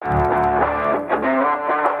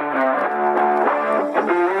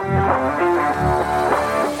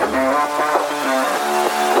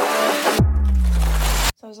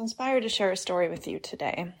inspired to share a story with you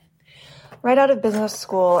today. Right out of business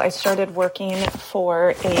school, I started working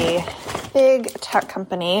for a big tech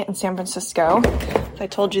company in San Francisco. If I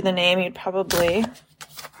told you the name, you'd probably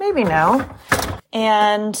maybe know.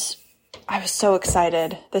 And I was so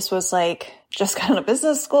excited. This was like just got out of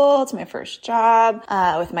business school. It's my first job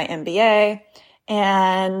with my MBA.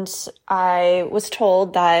 And I was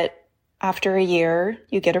told that after a year,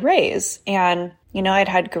 you get a raise. And, I'd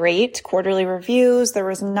had great quarterly reviews. There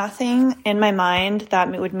was nothing in my mind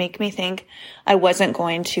that would make me think I wasn't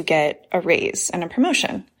going to get a raise and a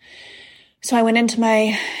promotion. So I went into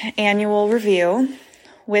my annual review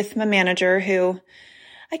with my manager, who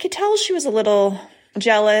I could tell she was a little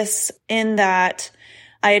jealous in that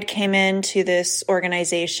I had came into this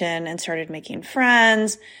organization and started making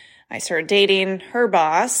friends. I started dating her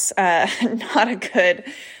boss. Not a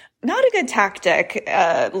good tactic,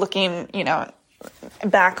 looking,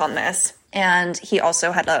 back on this. And he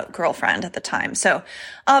also had a girlfriend at the time. So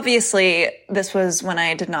obviously this was when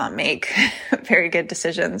I did not make very good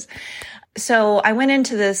decisions. So I went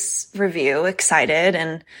into this review excited,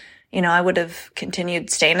 and, I would have continued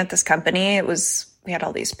staying at this company. We had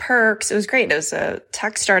all these perks. It was great. It was a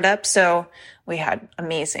tech startup. So we had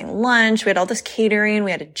amazing lunch. We had all this catering. We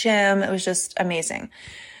had a gym. It was just amazing.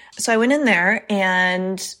 So I went in there,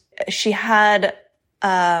 and she had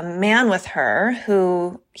a man with her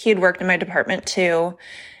who he had worked in my department too.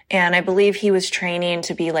 And I believe he was training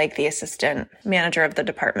to be like the assistant manager of the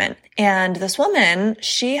department. And this woman,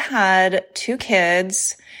 she had 2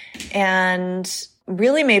 kids and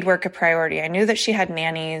really made work a priority. I knew that she had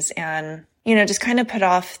nannies and, just kind of put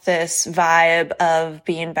off this vibe of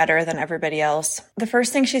being better than everybody else. The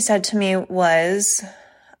first thing she said to me was,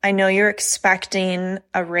 I know you're expecting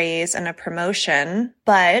a raise and a promotion,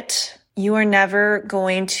 but you are never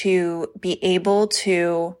going to be able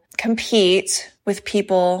to compete with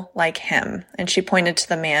people like him. And she pointed to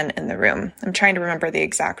the man in the room. I'm trying to remember the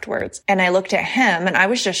exact words. And I looked at him and I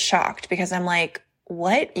was just shocked because I'm like,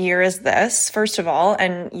 what year is this, first of all?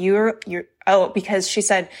 And because she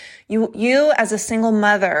said, you as a single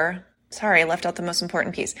mother, sorry, I left out the most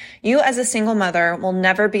important piece. You as a single mother will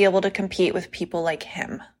never be able to compete with people like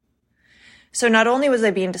him. So not only was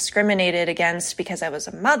I being discriminated against because I was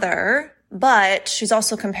a mother, but she's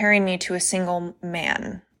also comparing me to a single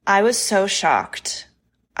man. I was so shocked.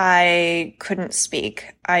 I couldn't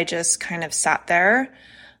speak. I just kind of sat there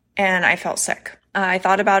and I felt sick. I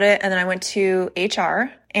thought about it, and then I went to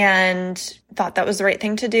HR and thought that was the right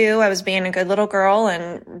thing to do. I was being a good little girl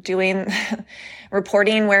and doing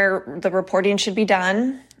reporting where the reporting should be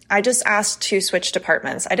done. I just asked to switch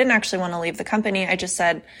departments. I didn't actually want to leave the company. I just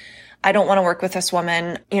said, I don't want to work with this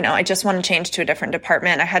woman. I just want to change to a different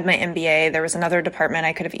department. I had my MBA. There was another department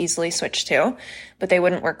I could have easily switched to, but they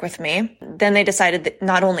wouldn't work with me. Then they decided that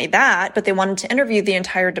not only that, but they wanted to interview the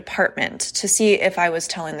entire department to see if I was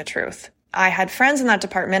telling the truth. I had friends in that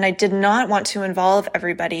department. I did not want to involve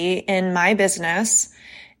everybody in my business.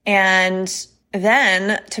 And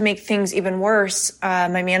then to make things even worse,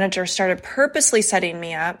 my manager started purposely setting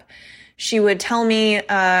me up. She would tell me,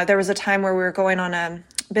 there was a time where we were going on a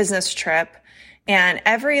business trip, and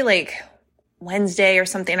every Wednesday or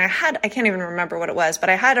something, I can't even remember what it was, but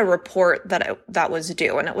I had a report that was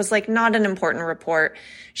due, and it was not an important report.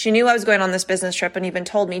 She knew I was going on this business trip and even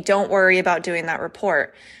told me, don't worry about doing that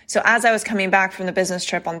report. So as I was coming back from the business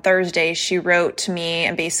trip on Thursday, she wrote to me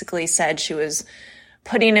and basically said she was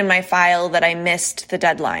putting in my file that I missed the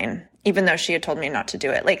deadline, even though she had told me not to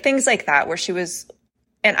do it. Things like that, where she was,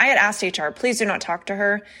 and I had asked HR, please do not talk to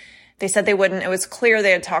her. They said they wouldn't. It was clear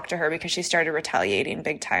they had talked to her because she started retaliating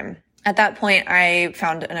big time. At that point, I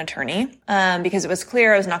found an attorney because it was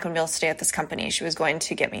clear I was not going to be able to stay at this company. She was going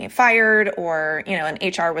to get me fired, or, and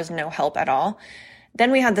HR was no help at all.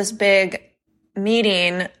 Then we had this big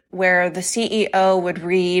meeting where the CEO would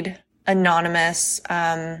read anonymous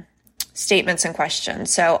statements and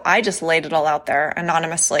questions. So I just laid it all out there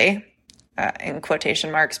anonymously, in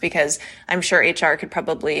quotation marks, because I'm sure HR could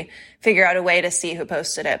probably figure out a way to see who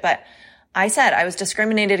posted it. But I said I was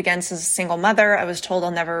discriminated against as a single mother. I was told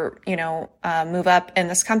I'll never, move up in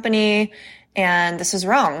this company, and this is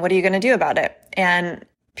wrong. What are you going to do about it? And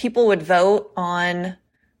people would vote on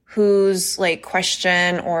whose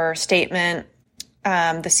question or statement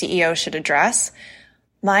the CEO should address.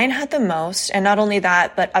 Mine had the most, and not only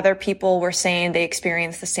that, but other people were saying they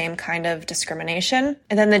experienced the same kind of discrimination.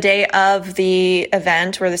 And then the day of the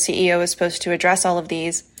event where the CEO was supposed to address all of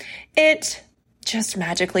these, it just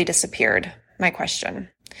magically disappeared, my question.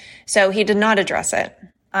 So he did not address it.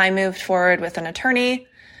 I moved forward with an attorney.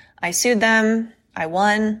 I sued them. I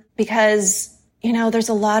won because, there's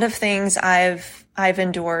a lot of things I've I've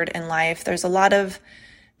endured in life. There's a lot of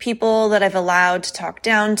people that I've allowed to talk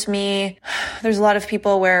down to me. There's a lot of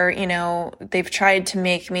people where, they've tried to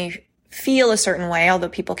make me feel a certain way, although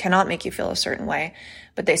people cannot make you feel a certain way,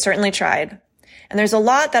 but they certainly tried. And there's a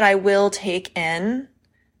lot that I will take in,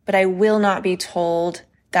 but I will not be told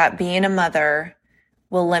that being a mother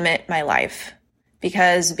will limit my life,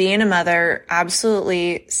 because being a mother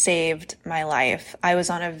absolutely saved my life. I was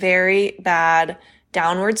on a very bad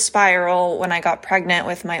downward spiral when I got pregnant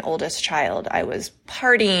with my oldest child. I was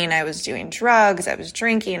partying, I was doing drugs, I was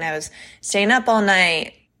drinking, I was staying up all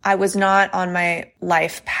night. I was not on my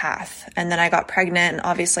life path. And then I got pregnant, and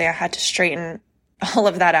obviously I had to straighten all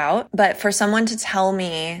of that out. But for someone to tell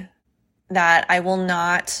me that I will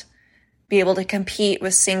not be able to compete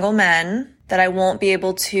with single men, that I won't be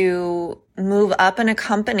able to move up in a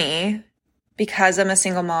company because I'm a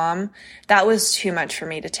single mom, that was too much for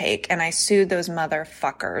me to take. And I sued those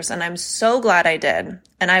motherfuckers. And I'm so glad I did.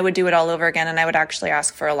 And I would do it all over again. And I would actually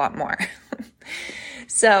ask for a lot more.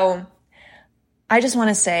 So I just want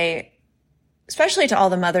to say, especially to all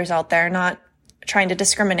the mothers out there, not trying to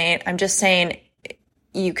discriminate, I'm just saying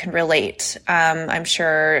you can relate. I'm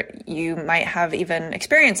sure you might have even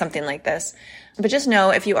experienced something like this. But just know,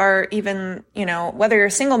 if you are even, whether you're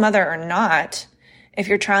a single mother or not, if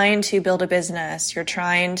you're trying to build a business,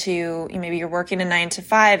 maybe you're working a 9 to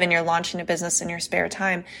 5 and you're launching a business in your spare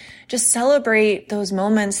time, just celebrate those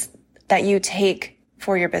moments that you take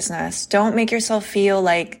for your business. Don't make yourself feel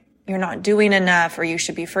like you're not doing enough or you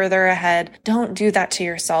should be further ahead. Don't do that to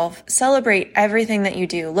yourself. Celebrate everything that you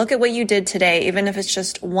do. Look at what you did today, even if it's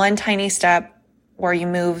just one tiny step where you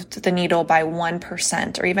moved the needle by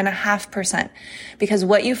 1% or even 0.5%, because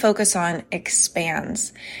what you focus on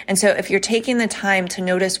expands. And so if you're taking the time to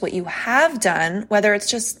notice what you have done, whether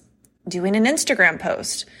it's just doing an Instagram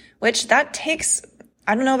post, which that takes,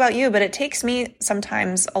 I don't know about you, but it takes me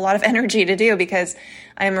sometimes a lot of energy to do, because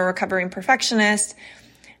I am a recovering perfectionist.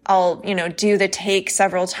 I'll, do the take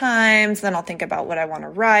several times, then I'll think about what I want to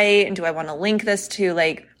write, and do I want to link this to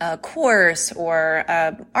like a course or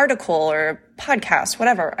an article or a podcast,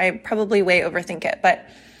 whatever. I probably way overthink it. But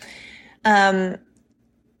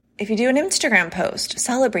if you do an Instagram post,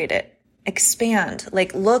 celebrate it, expand,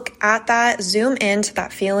 like look at that, zoom into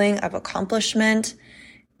that feeling of accomplishment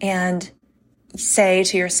and say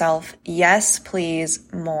to yourself, yes,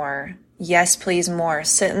 please, more. Yes, please, more.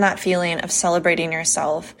 Sit in that feeling of celebrating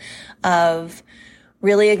yourself, of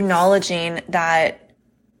really acknowledging that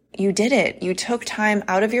you did it. You took time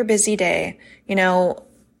out of your busy day.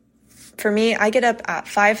 For me, I get up at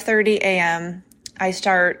 5:30 a.m. I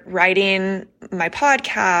start writing my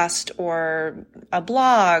podcast or a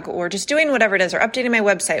blog or just doing whatever it is, or updating my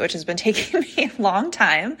website, which has been taking me a long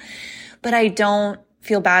time, but I don't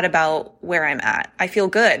feel bad about where I'm at. I feel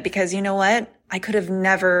good because you know what? I could have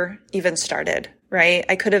never even started, right?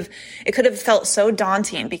 It could have felt so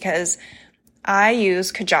daunting because I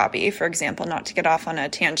use Kajabi, for example, not to get off on a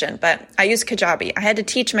tangent, but I use Kajabi. I had to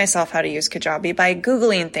teach myself how to use Kajabi by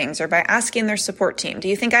Googling things or by asking their support team. Do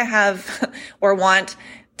you think I have or want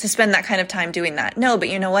to spend that kind of time doing that? No, but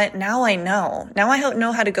you know what? Now I know. Now I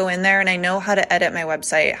know how to go in there, and I know how to edit my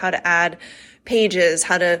website, how to add pages,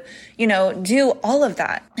 how to, do all of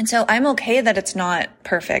that. And so I'm okay that it's not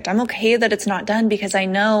perfect. I'm okay that it's not done, because I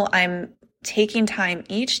know I'm taking time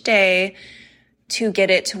each day to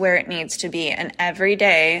get it to where it needs to be. And every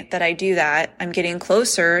day that I do that, I'm getting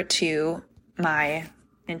closer to my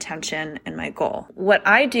intention and my goal. What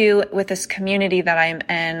I do with this community that I'm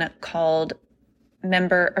in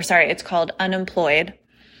it's called Unemployed.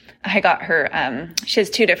 I got her, she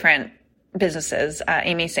has 2 different businesses,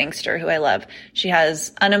 Amy Sangster, who I love. She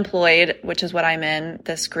has Unemployed, which is what I'm in,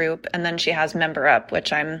 this group. And then she has Member Up,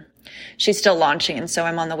 which she's still launching. So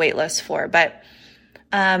I'm on the wait list for, but,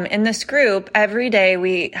 in this group, every day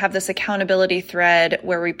we have this accountability thread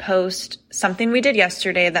where we post something we did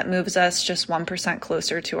yesterday that moves us just 1%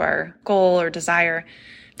 closer to our goal or desire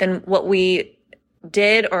than what we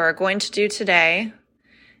did or are going to do today,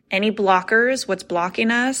 any blockers, what's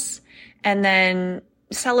blocking us, and then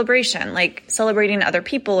celebration, like celebrating other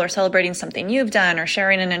people or celebrating something you've done or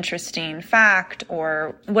sharing an interesting fact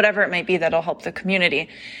or whatever it might be that'll help the community.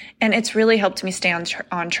 And it's really helped me stay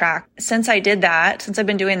on track. Since I've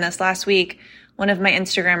been doing this last week, one of my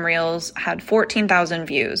Instagram reels had 14,000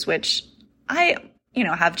 views, which I,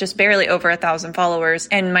 have just barely over 1,000 followers.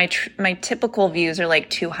 And my typical views are like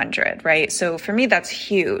 200, right? So for me, that's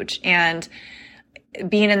huge. And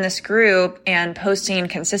being in this group and posting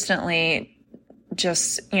consistently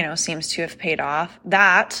just, seems to have paid off.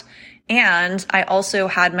 That, and I also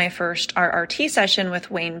had my first RRT session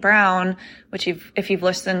with Wayne Brown, which if you've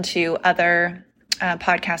listened to other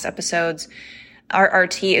podcast episodes,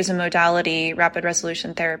 RRT is a modality, rapid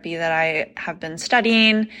resolution therapy, that I have been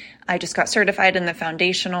studying. I just got certified in the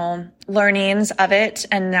foundational learnings of it,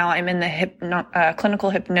 and now I'm in the clinical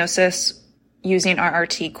hypnosis using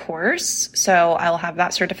RRT course. So I will have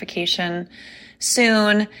that certification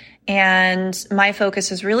soon. And my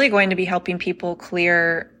focus is really going to be helping people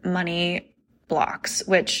clear money blocks,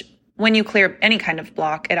 which when you clear any kind of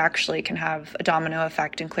block, it actually can have a domino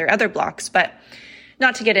effect and clear other blocks. But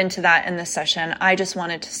not to get into that in this session, I just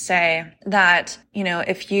wanted to say that,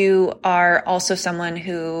 if you are also someone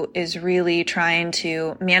who is really trying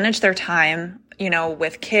to manage their time,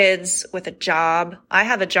 with kids, with a job. I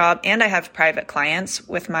have a job and I have private clients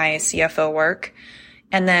with my CFO work.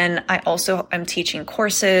 And then I'm teaching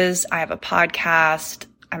courses. I have a podcast.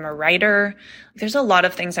 I'm a writer. There's a lot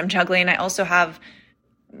of things I'm juggling. I also have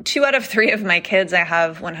 2 out of 3 of my kids I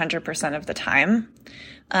have 100% of the time.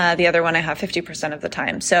 The other one I have 50% of the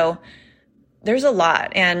time. So there's a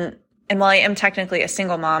lot. And while I am technically a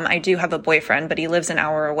single mom, I do have a boyfriend, but he lives an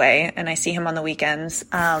hour away and I see him on the weekends.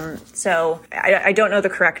 So I don't know the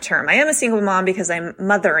correct term. I am a single mom because I'm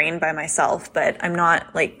mothering by myself, but I'm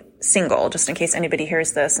not single, just in case anybody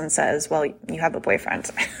hears this and says, well, you have a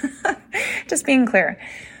boyfriend. Just being clear.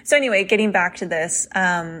 So anyway, getting back to this,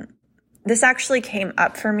 this actually came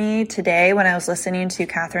up for me today when I was listening to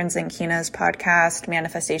Catherine Zankina's podcast,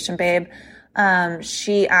 Manifestation Babe.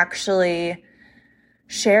 She actually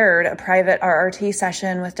shared a private RRT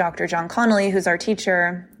session with Dr. John Connolly, who's our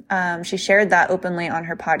teacher. She shared that openly on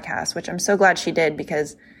her podcast, which I'm so glad she did,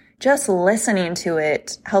 because just listening to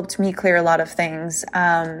it helped me clear a lot of things.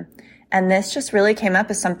 And this just really came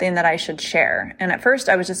up as something that I should share. And at first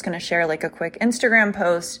I was just going to share a quick Instagram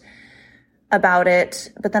post about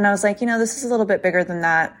it. But then I was like, this is a little bit bigger than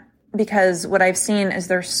that, because what I've seen is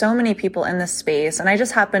there's so many people in this space. And I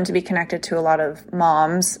just happen to be connected to a lot of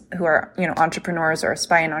moms who are, entrepreneurs or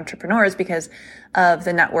aspiring entrepreneurs because of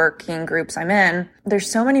the networking groups I'm in.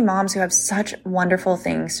 There's so many moms who have such wonderful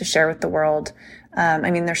things to share with the world.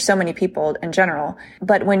 There's so many people in general,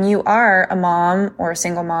 but when you are a mom or a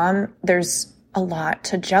single mom, there's a lot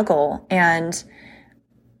to juggle. And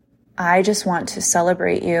I just want to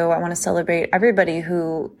celebrate you. I want to celebrate everybody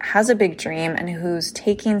who has a big dream and who's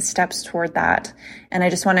taking steps toward that. And I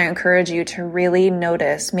just want to encourage you to really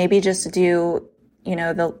notice, maybe just do,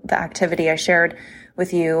 the activity I shared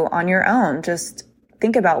with you on your own. Just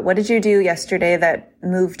think about, what did you do yesterday that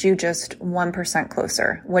moved you just 1%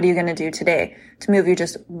 closer? What are you going to do today to move you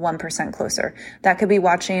just 1% closer? That could be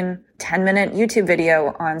watching 10-minute YouTube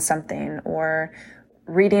video on something, or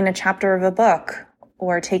reading a chapter of a book,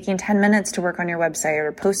 or taking 10 minutes to work on your website,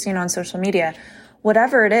 or posting on social media.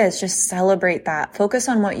 Whatever it is, just celebrate that. Focus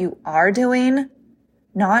on what you are doing,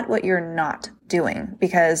 not what you're not doing,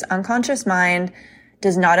 because unconscious mind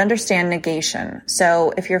does not understand negation.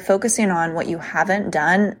 So if you're focusing on what you haven't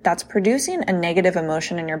done, that's producing a negative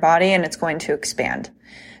emotion in your body, and it's going to expand.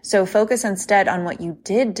 So focus instead on what you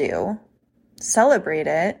did do, celebrate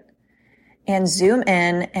it, and zoom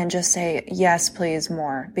in and just say, yes, please,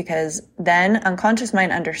 more, because then unconscious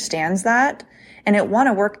mind understands that, and it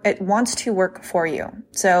wants to work for you.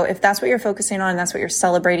 So if that's what you're focusing on, that's what you're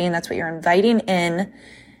celebrating, that's what you're inviting in,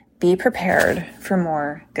 be prepared for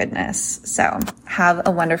more goodness. So have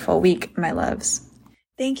a wonderful week, my loves.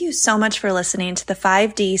 Thank you so much for listening to the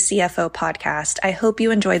 5D CFO podcast. I hope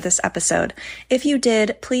you enjoyed this episode. If you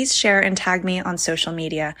did, please share and tag me on social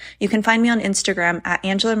media. You can find me on Instagram at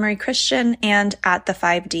Angela Marie Christian and at the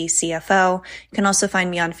 5D CFO. You can also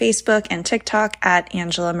find me on Facebook and TikTok at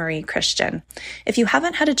Angela Marie Christian. If you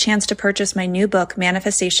haven't had a chance to purchase my new book,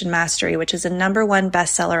 Manifestation Mastery, which is a #1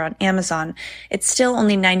 bestseller on Amazon, it's still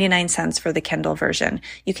only 99 cents for the Kindle version.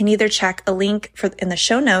 You can either check a link in the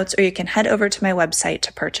show notes, or you can head over to my website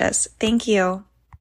to purchase. Thank you.